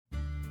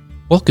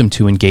Welcome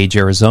to Engage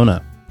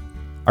Arizona.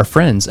 Our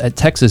friends at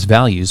Texas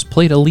Values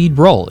played a lead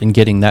role in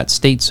getting that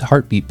state's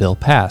heartbeat bill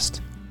passed.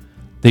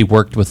 They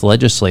worked with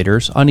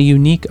legislators on a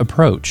unique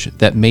approach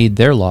that made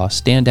their law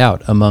stand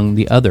out among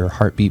the other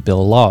heartbeat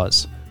bill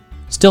laws,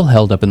 still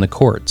held up in the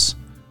courts.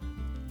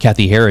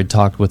 Kathy Herod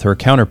talked with her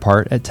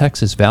counterpart at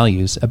Texas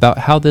Values about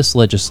how this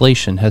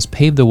legislation has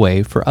paved the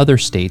way for other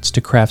states to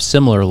craft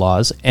similar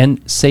laws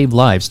and save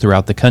lives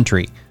throughout the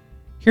country.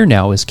 Here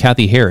now is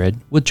Kathy Herod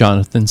with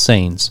Jonathan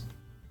Sains.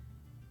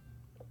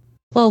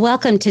 Well,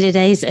 welcome to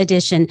today's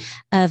edition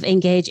of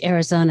Engage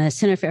Arizona,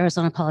 Center for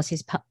Arizona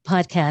Policy's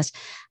podcast.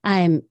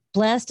 I'm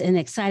blessed and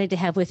excited to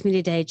have with me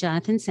today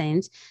Jonathan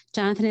Sains.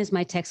 Jonathan is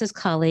my Texas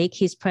colleague.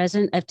 He's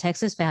president of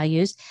Texas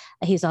Values.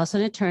 He's also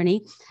an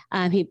attorney.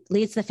 He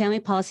leads the Family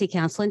Policy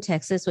Council in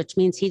Texas, which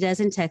means he does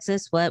in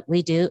Texas what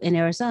we do in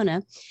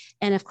Arizona.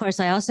 And of course,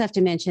 I also have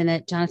to mention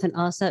that Jonathan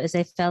also is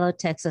a fellow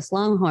Texas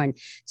Longhorn.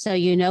 So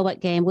you know what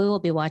game we will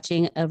be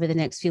watching over the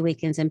next few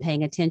weekends and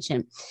paying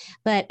attention.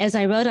 But as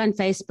I wrote on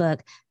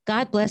Facebook,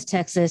 God bless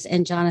Texas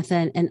and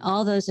Jonathan and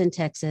all those in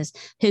Texas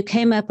who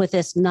came up with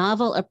this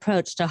novel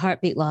approach to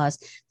heartbeat laws,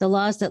 the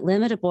laws that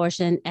limit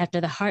abortion after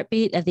the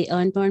heartbeat of the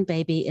unborn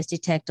baby is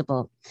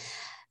detectable.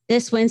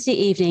 This Wednesday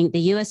evening, the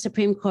U.S.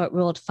 Supreme Court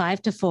ruled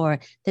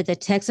 5-4 that the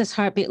Texas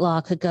heartbeat law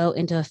could go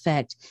into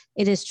effect.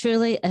 It is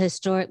truly a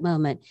historic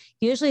moment.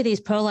 Usually these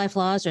pro-life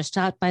laws are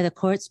stopped by the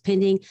courts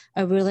pending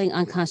a ruling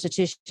on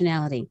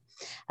constitutionality.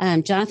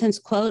 Jonathan's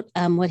quote,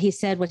 what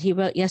he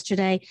wrote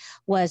yesterday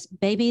was,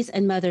 babies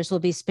and mothers will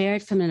be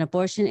spared from an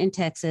abortion in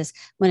Texas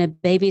when a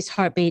baby's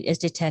heartbeat is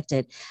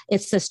detected.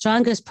 It's the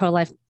strongest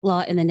pro-life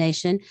law in the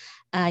nation.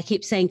 I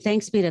keep saying,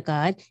 thanks be to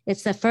God.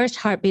 It's the first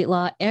heartbeat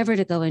law ever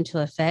to go into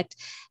effect.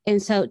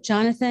 And so,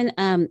 Jonathan,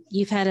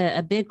 you've had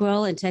a big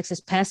role in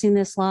Texas passing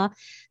this law.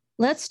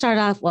 Let's start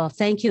off, well,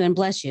 thank you and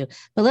bless you.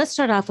 But let's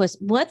start off with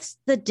what's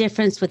the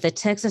difference with the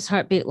Texas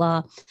heartbeat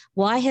law?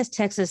 Why has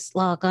Texas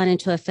law gone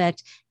into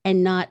effect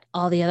and not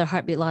all the other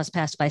heartbeat laws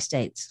passed by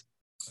states?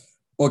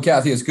 Well,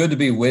 Kathy, it's good to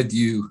be with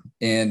you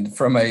and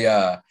from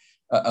a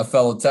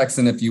fellow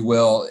Texan, if you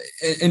will.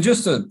 And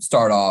just to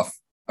start off,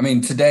 I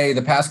mean, today,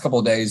 the past couple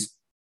of days,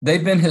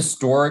 they've been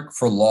historic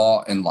for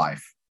law and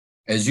life.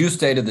 As you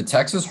stated, the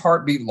Texas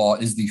heartbeat law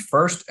is the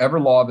first ever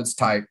law of its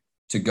type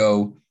to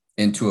go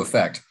into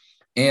effect.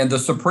 And the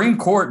Supreme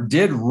Court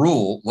did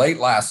rule late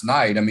last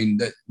night. I mean,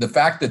 the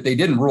fact that they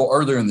didn't rule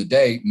earlier in the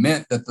day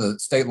meant that the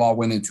state law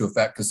went into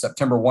effect because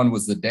September 1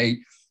 was the date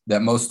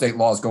that most state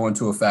laws go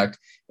into effect.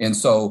 And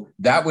so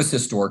that was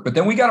historic. But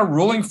then we got a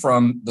ruling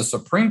from the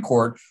Supreme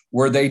Court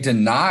where they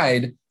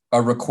denied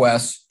a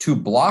request to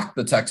block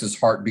the Texas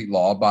heartbeat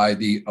law by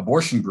the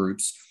abortion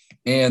groups.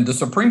 And the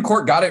Supreme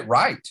Court got it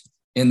right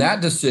in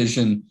that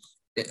decision.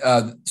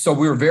 So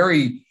we were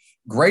very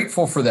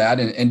grateful for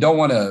that and don't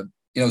want to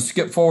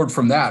skip forward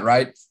from that,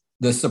 right?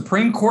 The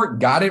Supreme Court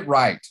got it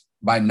right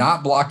by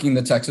not blocking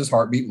the Texas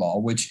heartbeat law,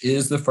 which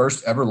is the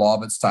first ever law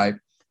of its type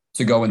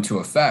to go into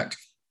effect.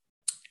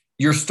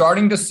 You're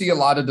starting to see a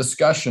lot of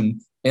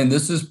discussion, and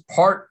this is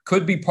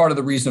could be part of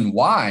the reason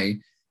why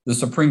the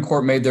Supreme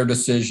Court made their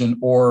decision,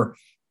 or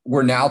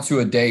we're now to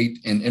a date,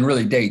 and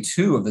really day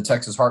 2 of the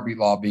Texas heartbeat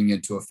law being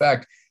into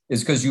effect, is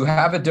because you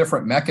have a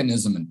different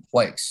mechanism in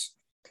place.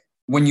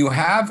 When you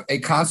have a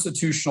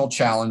constitutional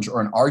challenge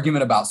or an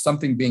argument about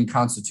something being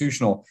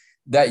constitutional,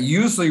 that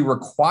usually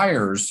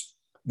requires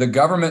the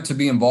government to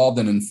be involved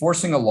in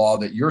enforcing a law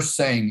that you're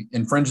saying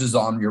infringes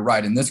on your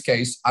right. In this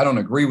case, I don't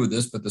agree with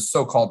this, but the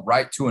so-called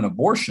right to an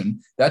abortion,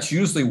 that's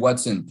usually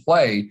what's in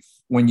play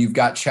when you've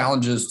got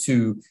challenges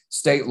to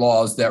state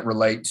laws that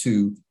relate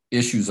to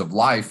issues of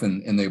life.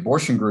 And the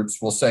abortion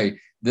groups will say,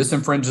 this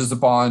infringes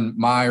upon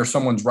my or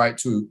someone's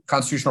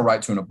constitutional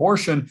right to an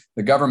abortion.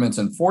 The government's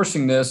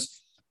enforcing this.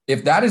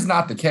 If that is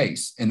not the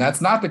case, and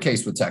that's not the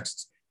case with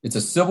Texas, it's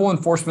a civil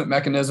enforcement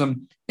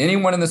mechanism.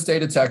 Anyone in the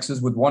state of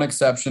Texas, with one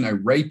exception, a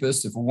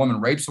rapist, if a woman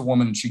rapes a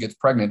woman and she gets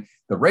pregnant,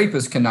 the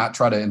rapist cannot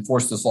try to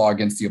enforce this law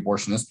against the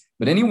abortionist.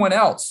 But anyone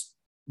else,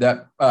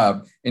 that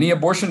any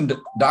abortion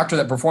doctor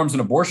that performs an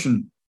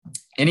abortion,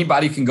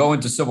 anybody can go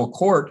into civil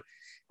court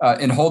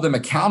and hold them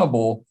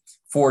accountable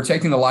for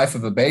taking the life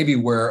of a baby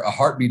where a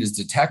heartbeat is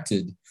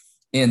detected.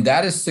 And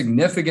that is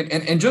significant.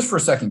 And just for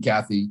a second,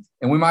 Kathy,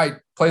 and we might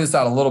play this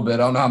out a little bit. I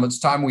don't know how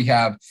much time we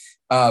have,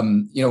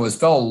 as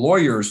fellow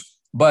lawyers,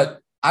 but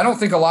I don't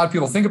think a lot of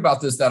people think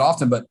about this that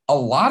often, but a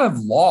lot of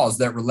laws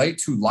that relate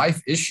to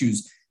life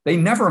issues, they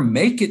never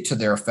make it to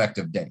their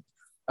effective date.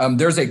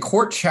 There's a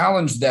court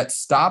challenge that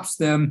stops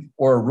them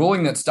or a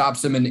ruling that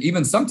stops them. And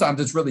even sometimes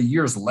it's really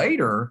years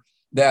later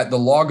that the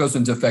law goes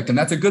into effect. And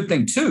that's a good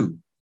thing too.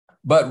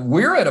 But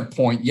we're at a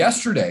point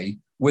yesterday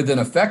with an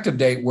effective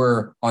date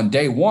where on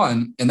day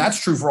 1, and that's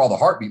true for all the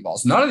heartbeat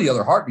laws, none of the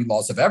other heartbeat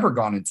laws have ever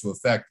gone into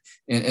effect,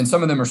 and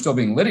some of them are still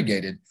being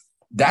litigated.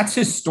 That's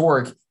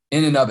historic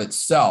in and of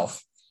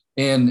itself.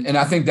 And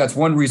I think that's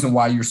one reason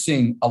why you're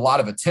seeing a lot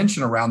of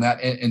attention around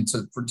that. And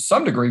for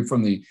some degree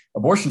from the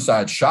abortion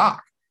side,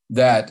 shock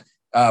that,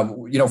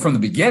 from the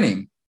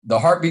beginning, the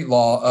heartbeat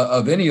law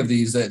of any of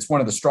these, it's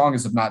one of the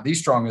strongest, if not the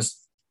strongest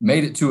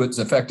made it to its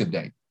effective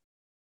date.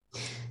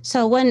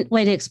 So one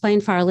way to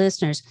explain for our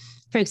listeners,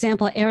 for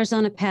example,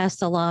 Arizona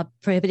passed a law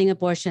prohibiting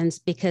abortions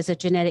because of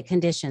genetic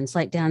conditions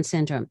like Down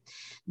syndrome.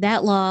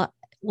 That law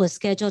was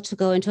scheduled to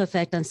go into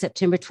effect on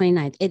September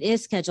 29th. It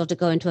is scheduled to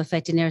go into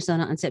effect in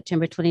Arizona on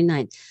September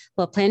 29th.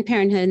 Well, Planned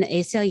Parenthood and the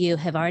ACLU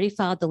have already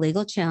filed the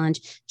legal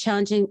challenge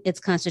challenging its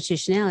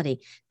constitutionality.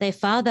 They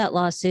filed that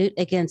lawsuit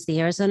against the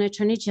Arizona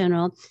Attorney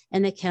General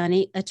and the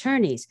county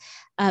attorneys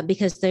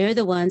because they're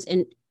the ones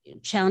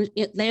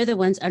they're the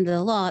ones under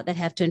the law that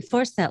have to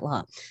enforce that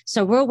law.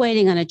 So we're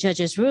waiting on a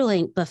judge's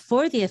ruling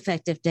before the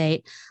effective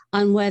date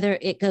on whether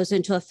it goes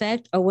into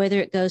effect or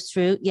whether it goes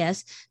through,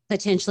 yes,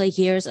 potentially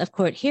years of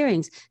court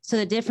hearings. So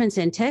the difference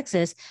in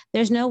Texas,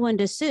 there's no one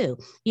to sue.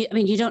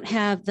 You don't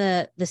have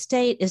the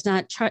state is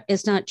not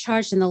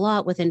charged in the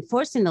law with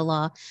enforcing the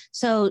law.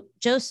 So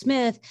Joe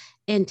Smith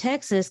in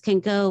Texas can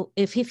go,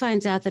 if he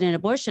finds out that an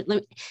abortion, let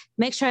me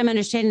make sure I'm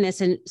understanding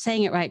this and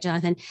saying it right,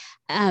 Jonathan.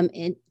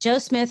 Joe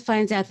Smith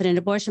finds out that an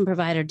abortion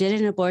provider did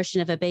an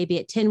abortion of a baby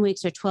at 10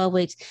 weeks or 12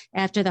 weeks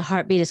after the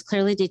heartbeat is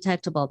clearly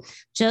detectable.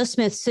 Joe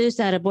Smith sues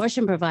that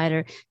abortion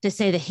provider to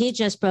say that he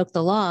just broke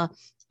the law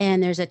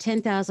and there's a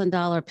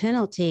 $10,000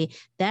 penalty.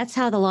 That's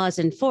how the law is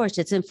enforced.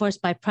 It's enforced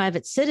by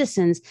private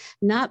citizens,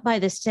 not by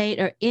the state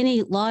or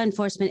any law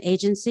enforcement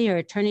agency or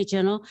attorney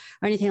general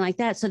or anything like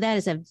that. So that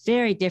is a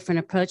very different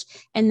approach.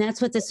 And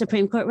that's what the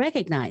Supreme Court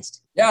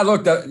recognized. Yeah,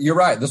 look, you're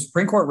right. The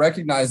Supreme Court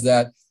recognized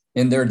that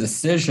in their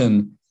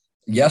decision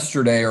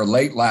yesterday or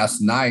late last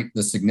night,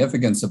 the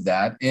significance of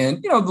that.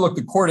 And, look,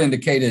 the court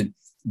indicated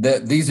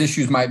that these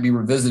issues might be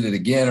revisited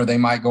again, or they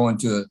might go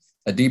into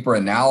a deeper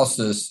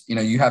analysis.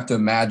 You have to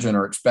imagine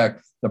or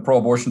expect the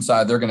pro-abortion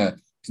side, they're going to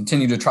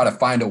continue to try to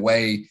find a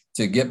way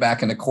to get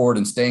back into court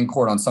and stay in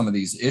court on some of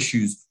these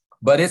issues.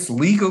 But it's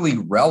legally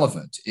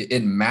relevant.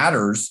 It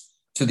matters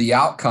to the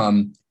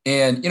outcome.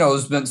 And,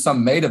 there's been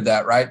some made of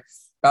that, right?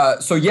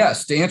 So,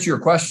 yes, to answer your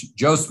question,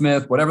 Joe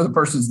Smith, whatever the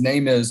person's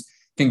name is,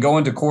 can go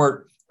into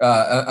court,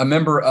 a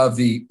member of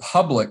the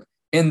public.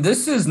 And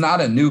this is not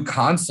a new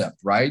concept,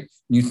 right?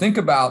 You think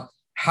about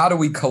how do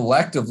we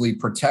collectively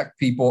protect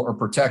people or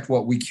protect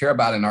what we care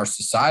about in our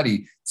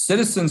society?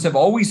 Citizens have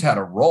always had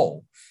a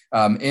role,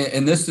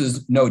 and this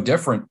is no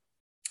different.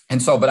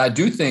 And so, but I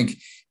do think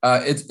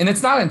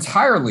it's not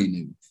entirely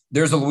new.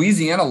 There's a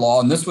Louisiana law,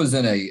 and this was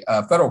in a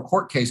federal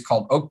court case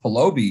called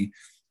Okpullobe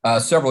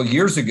several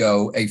years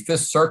ago, a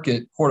Fifth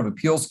Circuit Court of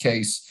Appeals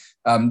case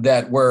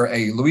where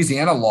a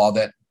Louisiana law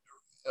that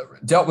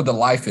dealt with the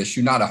life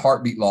issue, not a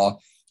heartbeat law,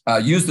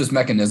 used this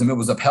mechanism. It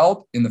was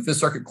upheld in the Fifth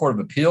Circuit Court of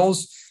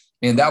Appeals.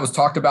 And that was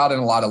talked about in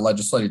a lot of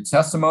legislative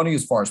testimony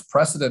as far as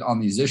precedent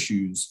on these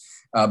issues.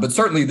 But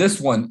certainly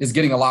this one is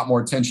getting a lot more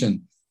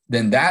attention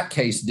than that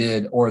case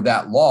did or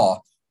that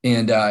law.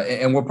 And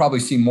we'll probably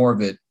see more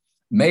of it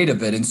made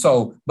of it. And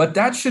so, but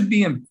that should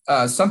be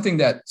something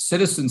that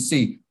citizens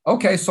see.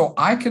 Okay, so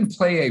I can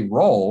play a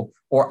role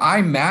or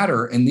I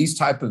matter in these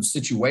type of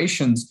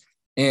situations,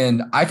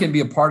 and I can be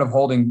a part of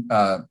holding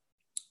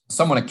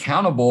someone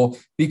accountable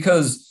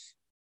because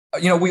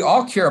we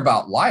all care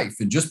about life.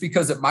 And just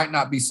because it might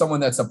not be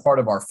someone that's a part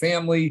of our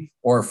family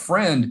or a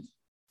friend,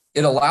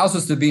 it allows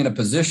us to be in a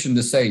position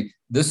to say,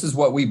 this is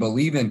what we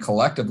believe in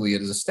collectively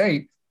as a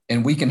state,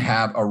 and we can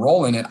have a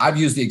role in it. I've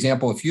used the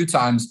example a few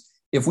times.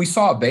 If we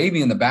saw a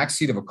baby in the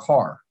backseat of a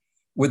car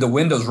with the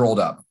windows rolled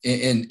up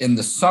in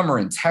the summer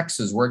in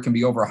Texas, where it can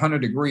be over 100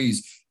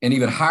 degrees and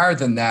even higher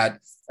than that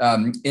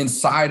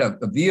inside of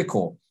a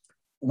vehicle,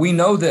 we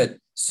know that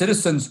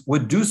citizens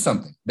would do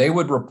something. They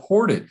would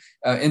report it.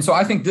 And so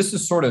I think this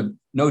is sort of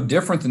no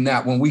different than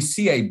that. When we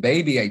see a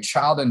baby, a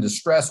child in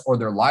distress, or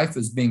their life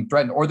is being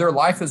threatened, or their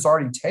life has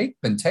already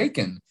been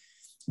taken,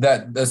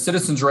 that the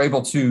citizens are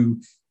able to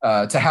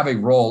have a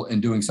role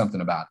in doing something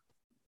about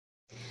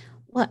it.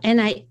 Well, and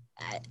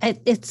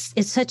it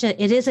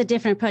is a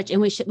different approach,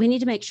 and we need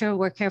to make sure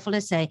we're careful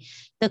to say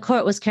the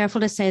court was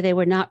careful to say they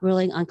were not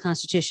ruling on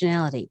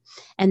constitutionality,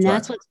 and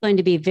that's right. What's going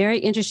to be very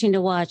interesting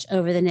to watch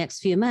over the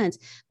next few months.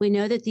 We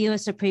know that the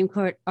U.S. Supreme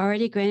Court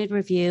already granted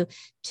review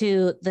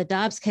to the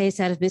Dobbs case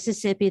out of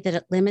Mississippi that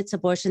it limits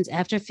abortions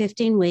after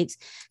 15 weeks.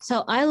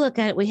 So I look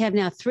at it, we have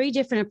now 3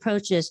 different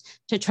approaches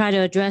to try to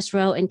address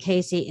Roe and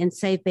Casey and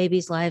save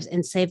babies' lives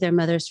and save their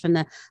mothers from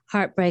the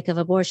heartbreak of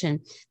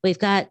abortion. We've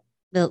got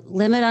the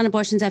limit on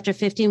abortions after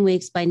 15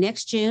 weeks. By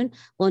next June,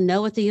 we'll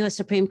know what the U.S.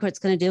 Supreme Court's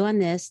going to do on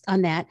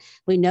that.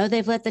 We know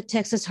they've let the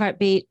Texas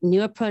heartbeat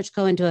new approach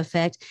go into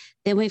effect.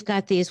 Then we've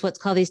got what's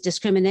called these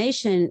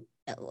discrimination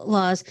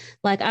laws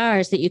like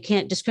ours, that you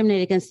can't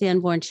discriminate against the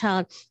unborn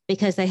child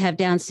because they have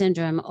Down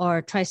syndrome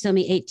or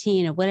trisomy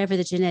 18 or whatever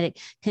the genetic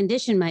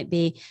condition might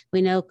be.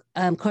 We know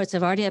courts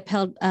have already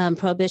upheld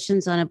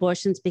prohibitions on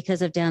abortions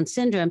because of Down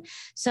syndrome.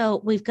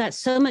 So we've got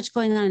so much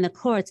going on in the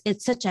courts.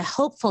 It's such a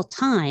hopeful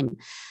time.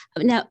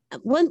 Now,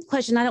 one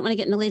question, I don't want to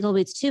get into legal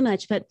weeds too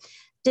much, but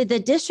did the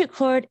district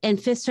court and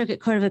Fifth Circuit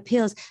Court of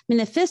Appeals,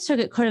 the Fifth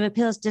Circuit Court of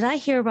Appeals, did I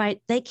hear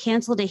right? They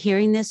canceled a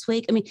hearing this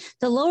week.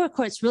 The lower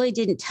courts really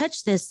didn't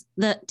touch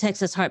the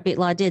Texas heartbeat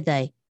law, did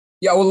they?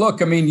 Yeah, well,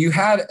 look, I mean, you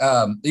had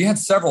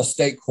several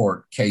state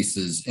court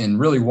cases and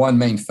really one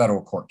main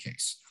federal court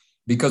case,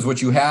 because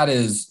what you had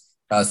is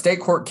a state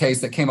court case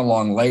that came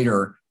along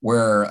later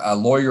where a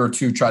lawyer or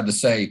two tried to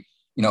say,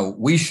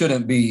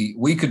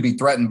 we could be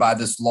threatened by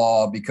this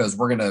law because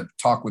we're going to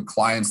talk with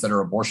clients that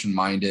are abortion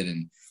minded.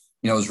 And,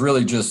 it was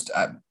really just,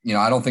 I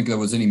don't think there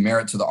was any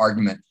merit to the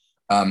argument.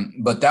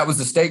 But that was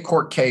the state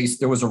court case.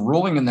 There was a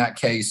ruling in that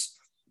case,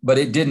 but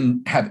it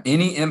didn't have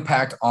any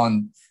impact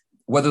on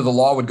whether the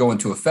law would go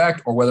into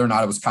effect or whether or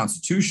not it was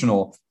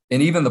constitutional.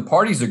 And even the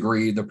parties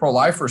agreed. The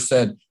pro-lifers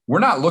said, we're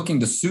not looking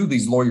to sue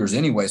these lawyers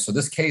anyway, so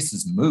this case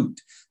is moot.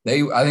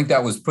 I think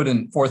that was put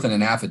forth in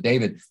an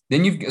affidavit.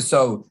 Then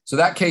so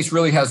that case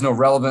really has no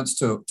relevance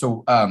to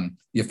the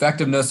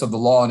effectiveness of the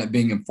law and it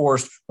being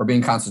enforced or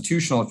being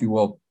constitutional, if you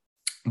will.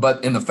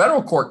 But in the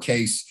federal court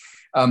case,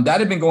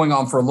 that had been going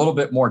on for a little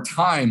bit more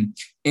time.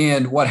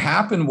 And what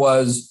happened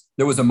was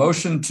there was a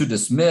motion to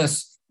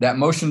dismiss. That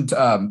motion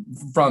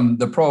from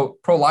the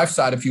pro-life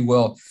side, if you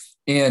will,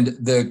 and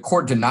the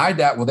court denied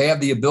that. Well, they have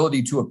the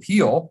ability to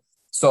appeal.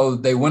 So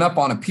they went up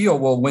on appeal.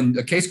 Well, when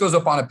a case goes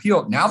up on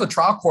appeal, now the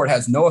trial court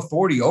has no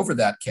authority over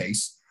that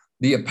case.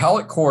 The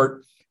appellate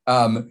court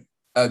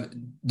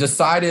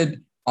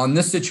decided on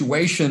this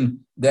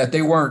situation that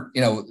they weren't,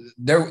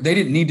 they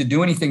didn't need to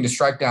do anything to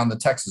strike down the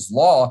Texas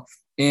law.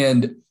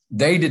 And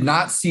they did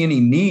not see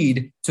any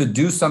need to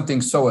do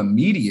something so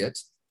immediate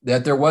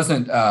that there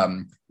wasn't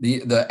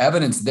the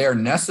evidence there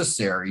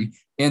necessary.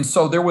 And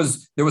so there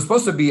was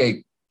supposed to be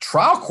a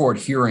trial court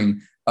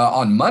hearing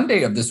on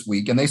Monday of this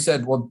week. And they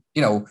said, well,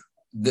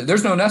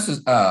 there's no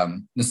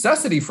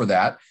necessity for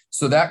that.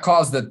 So that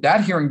caused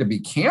that hearing to be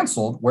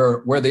canceled,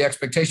 where the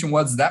expectation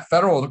was that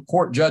federal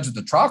court judge at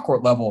the trial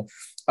court level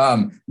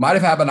might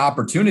have had an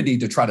opportunity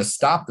to try to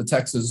stop the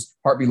Texas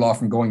heartbeat law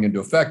from going into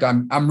effect.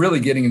 I'm really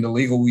getting into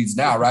legal weeds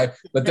now, right?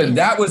 But then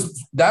that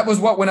was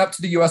what went up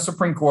to the U.S.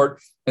 Supreme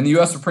Court, and the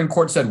U.S. Supreme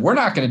Court said, we're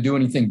not going to do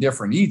anything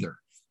different either,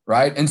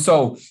 right? And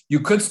so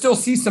you could still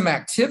see some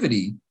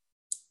activity.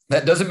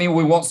 That doesn't mean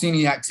we won't see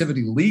any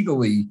activity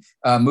legally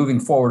moving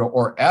forward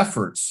or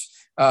efforts.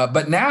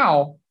 But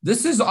now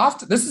this is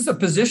a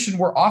position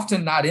we're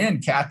often not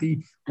in,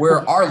 Kathy,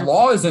 where our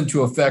law is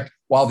into effect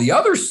while the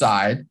other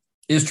side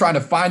is trying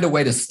to find a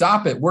way to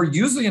stop it. We're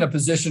usually in a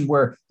position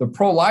where the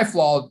pro-life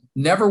law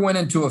never went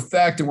into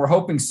effect, and we're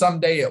hoping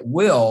someday it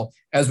will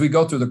as we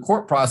go through the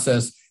court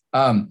process.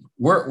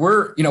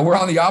 We're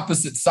on the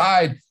opposite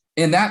side,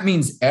 and that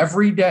means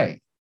every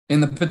day.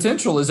 And the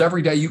potential is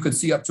every day you could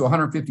see up to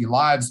 150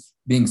 lives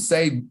being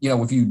saved.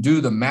 If you do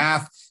the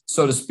math,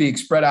 so to speak,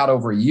 spread out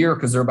over a year,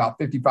 because there are about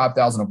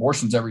 55,000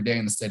 abortions every day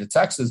in the state of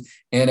Texas,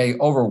 and a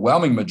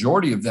overwhelming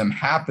majority of them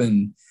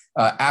happen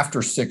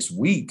after 6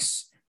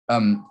 weeks.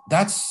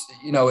 That's,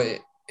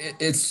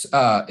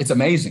 it's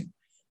amazing.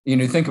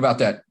 Think about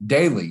that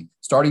daily,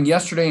 starting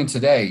yesterday and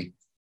today,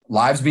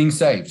 lives being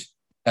saved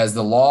as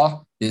the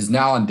law is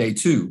now on day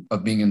 2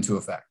 of being into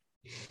effect.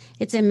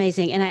 It's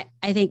amazing. And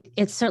I think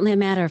it's certainly a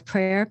matter of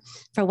prayer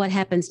for what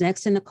happens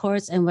next in the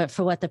courts and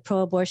for what the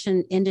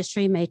pro-abortion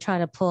industry may try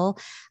to pull.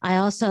 I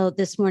also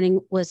this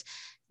morning was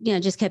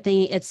just kept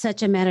thinking it's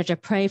such a matter to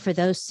pray for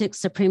those 6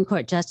 Supreme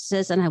Court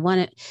justices.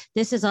 And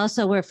this is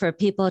also where for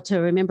people to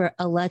remember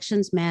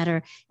elections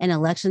matter and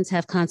elections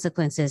have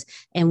consequences.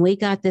 And we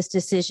got this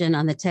decision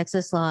on the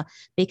Texas law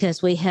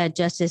because we had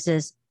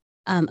Justices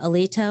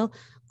Alito,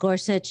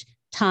 Gorsuch,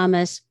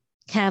 Thomas,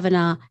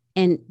 Kavanaugh,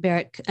 and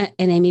Barrett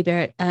and Amy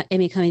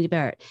Coney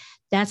Barrett.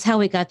 That's how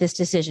we got this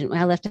decision.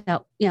 I left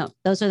out,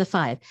 those are the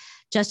 5.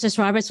 Justice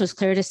Roberts was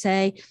clear to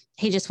say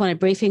he just wanted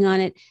briefing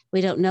on it. We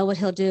don't know what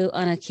he'll do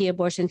on a key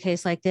abortion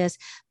case like this,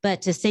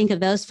 but to think of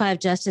those 5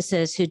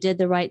 justices who did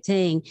the right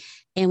thing.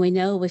 And we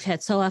know we've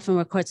had so often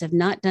where courts have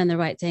not done the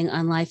right thing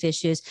on life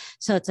issues.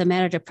 So it's a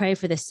matter to pray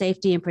for the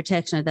safety and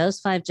protection of those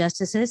 5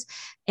 justices,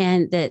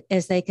 and that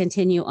as they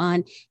continue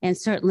on, and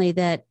certainly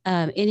that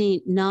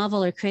any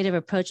novel or creative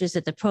approaches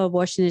that the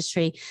pro-abortion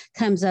industry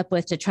comes up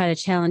with to try to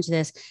challenge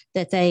this,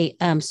 that they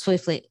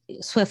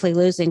swiftly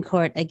lose in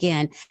court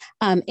again.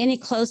 Any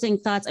closing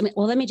thoughts?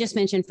 Let me just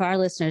mention for our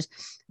listeners,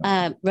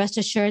 rest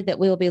assured that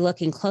we will be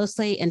looking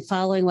closely and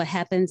following what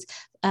happens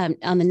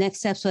on the next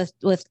steps with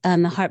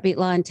the heartbeat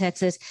law in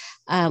Texas.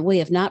 We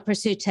have not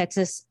pursued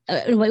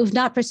we've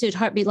not pursued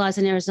heartbeat laws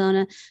in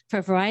Arizona for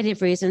a variety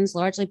of reasons,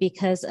 largely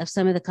because of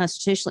some of the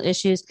constitutional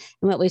issues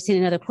and what we've seen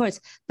in other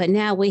courts. But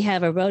now we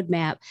have a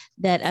roadmap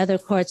that other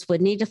courts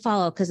would need to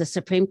follow because the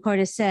Supreme Court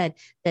has said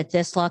that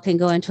this law can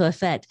go into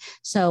effect.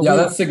 So yeah,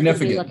 that's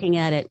significant. Looking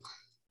at it.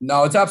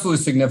 No, it's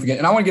absolutely significant.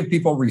 And I want to give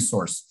people a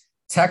resource,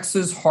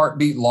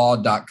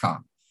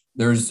 TexasHeartbeatLaw.com.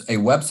 There's a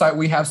website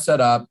we have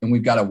set up, and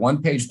we've got a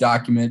 1-page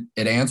document.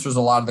 It answers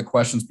a lot of the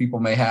questions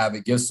people may have.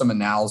 It gives some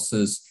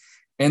analysis.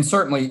 And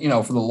certainly,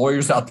 for the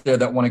lawyers out there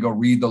that want to go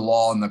read the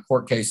law and the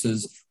court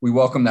cases, we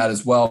welcome that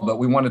as well. But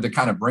we wanted to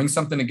kind of bring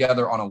something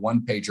together on a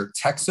 1-pager,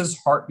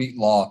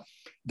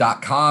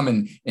 TexasHeartbeatLaw.com.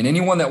 And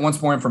anyone that wants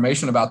more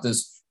information about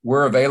this,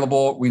 we're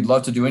available. We'd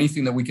love to do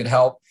anything that we could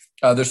help.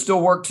 There's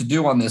still work to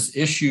do on this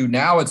issue.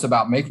 Now it's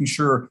about making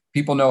sure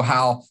people know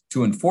how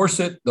to enforce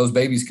it. Those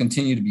babies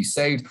continue to be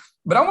saved.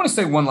 But I want to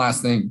say one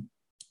last thing,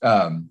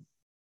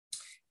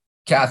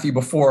 Kathy,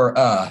 before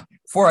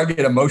I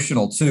get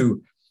emotional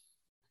too.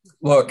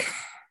 Look,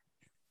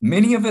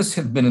 many of us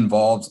have been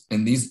involved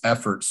in these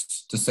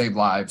efforts to save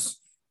lives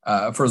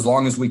for as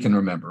long as we can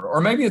remember,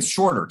 or maybe it's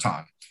shorter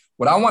time.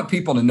 What I want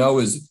people to know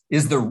is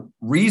the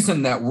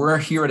reason that we're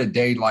here at a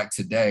day like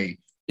today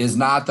is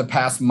not the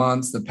past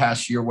months, the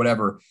past year,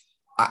 whatever.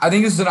 I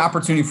think this is an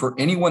opportunity for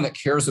anyone that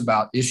cares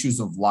about issues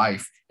of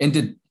life. And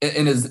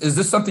is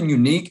this something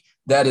unique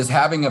that is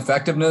having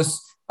effectiveness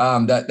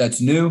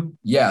that's new?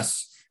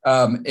 Yes.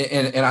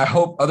 And I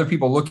hope other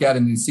people look at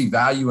it and see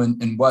value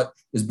in what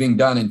is being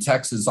done in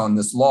Texas on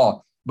this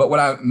law. But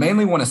what I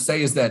mainly want to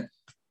say is that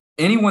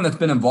anyone that's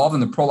been involved in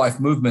the pro-life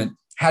movement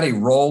had a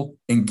role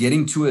in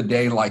getting to a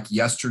day like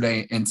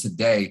yesterday and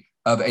today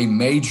of a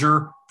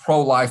major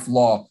pro-life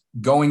law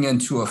going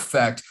into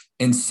effect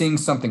and seeing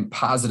something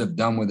positive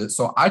done with it.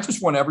 So I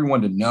just want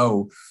everyone to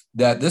know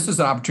that this is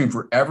an opportunity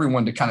for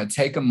everyone to kind of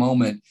take a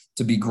moment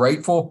to be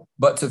grateful,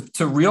 but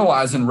to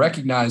realize and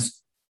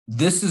recognize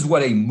this is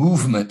what a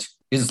movement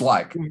is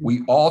like.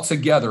 We all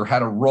together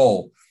had a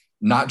role,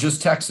 not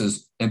just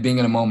Texas, in being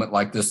in a moment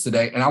like this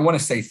today. And I want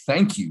to say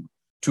thank you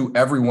to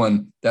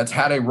everyone that's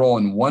had a role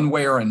in one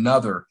way or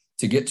another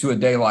to get to a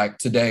day like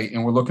today.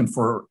 And we're looking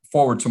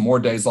forward to more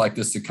days like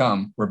this to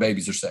come where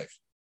babies are safe.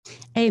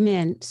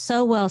 Amen.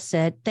 So well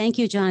said. Thank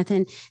you,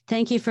 Jonathan.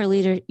 Thank you for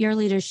your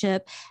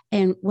leadership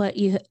and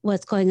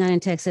what's going on in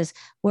Texas.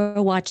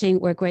 We're watching,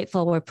 we're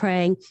grateful, we're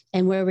praying,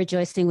 and we're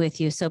rejoicing with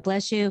you. So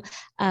bless you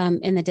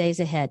in the days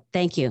ahead.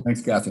 Thank you.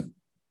 Thanks, Kathy.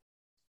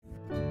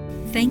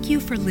 Thank you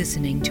for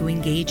listening to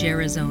Engage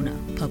Arizona,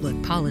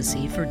 Public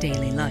Policy for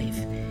Daily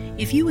Life.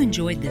 If you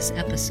enjoyed this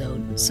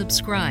episode,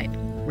 subscribe,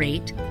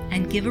 rate,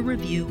 and give a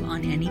review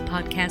on any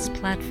podcast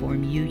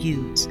platform you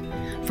use.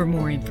 For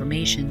more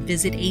information,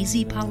 visit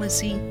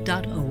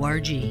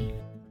azpolicy.org.